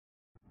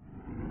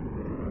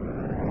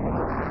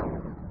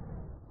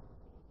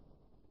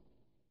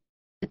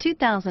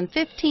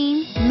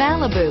2015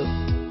 Malibu.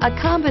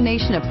 A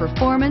combination of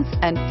performance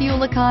and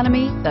fuel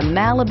economy, the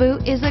Malibu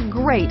is a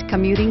great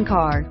commuting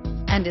car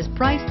and is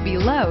priced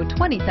below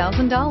 $20,000.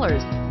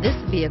 This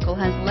vehicle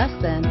has less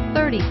than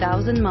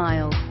 30,000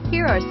 miles.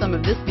 Here are some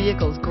of this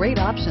vehicle's great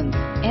options: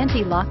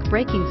 anti-lock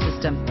braking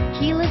system,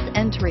 keyless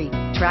entry,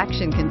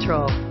 traction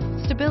control,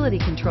 stability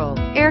control,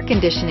 air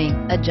conditioning,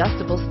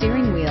 adjustable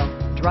steering wheel,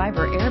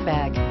 driver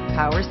airbag,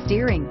 power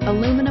steering,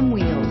 aluminum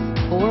wheels,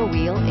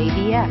 four-wheel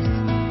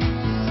ABS.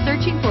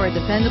 Searching for a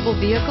dependable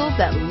vehicle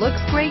that looks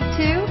great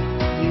too?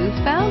 You've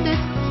found it,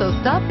 so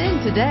stop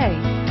in today.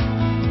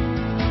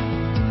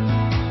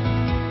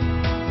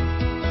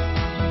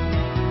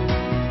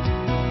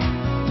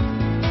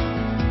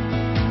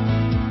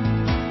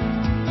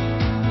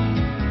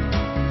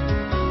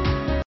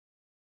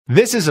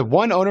 This is a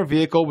one-owner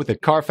vehicle with a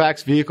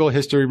Carfax Vehicle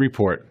History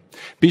Report.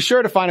 Be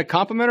sure to find a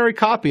complimentary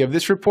copy of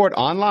this report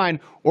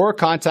online or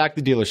contact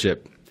the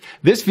dealership.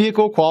 This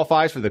vehicle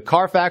qualifies for the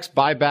Carfax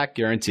Buyback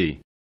Guarantee.